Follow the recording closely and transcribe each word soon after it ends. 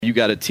you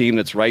got a team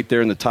that's right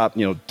there in the top,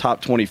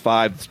 top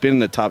 25, it's been in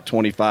the top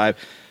 25,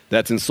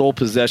 that's in sole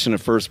possession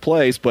of first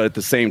place. But at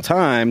the same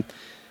time,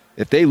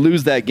 if they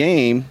lose that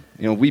game,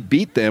 we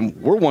beat them,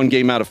 we're one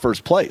game out of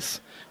first place,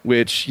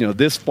 which,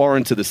 this far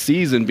into the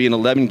season, being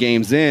 11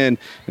 games in,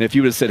 and if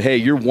you would have said, hey,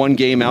 you're one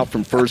game out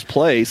from first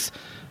place,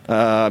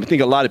 I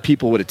think a lot of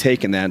people would have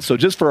taken that. And so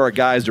just for our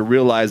guys to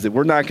realize that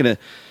we're not going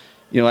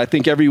to, I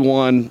think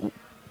everyone,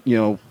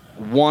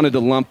 wanted to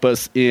lump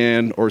us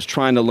in or is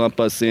trying to lump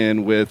us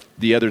in with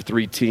the other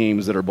three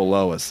teams that are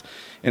below us.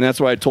 And that's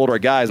why I told our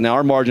guys, now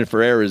our margin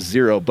for error is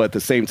 0, but at the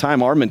same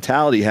time, our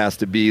mentality has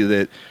to be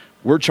that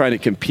we're trying to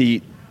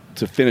compete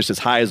to finish as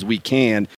high as we can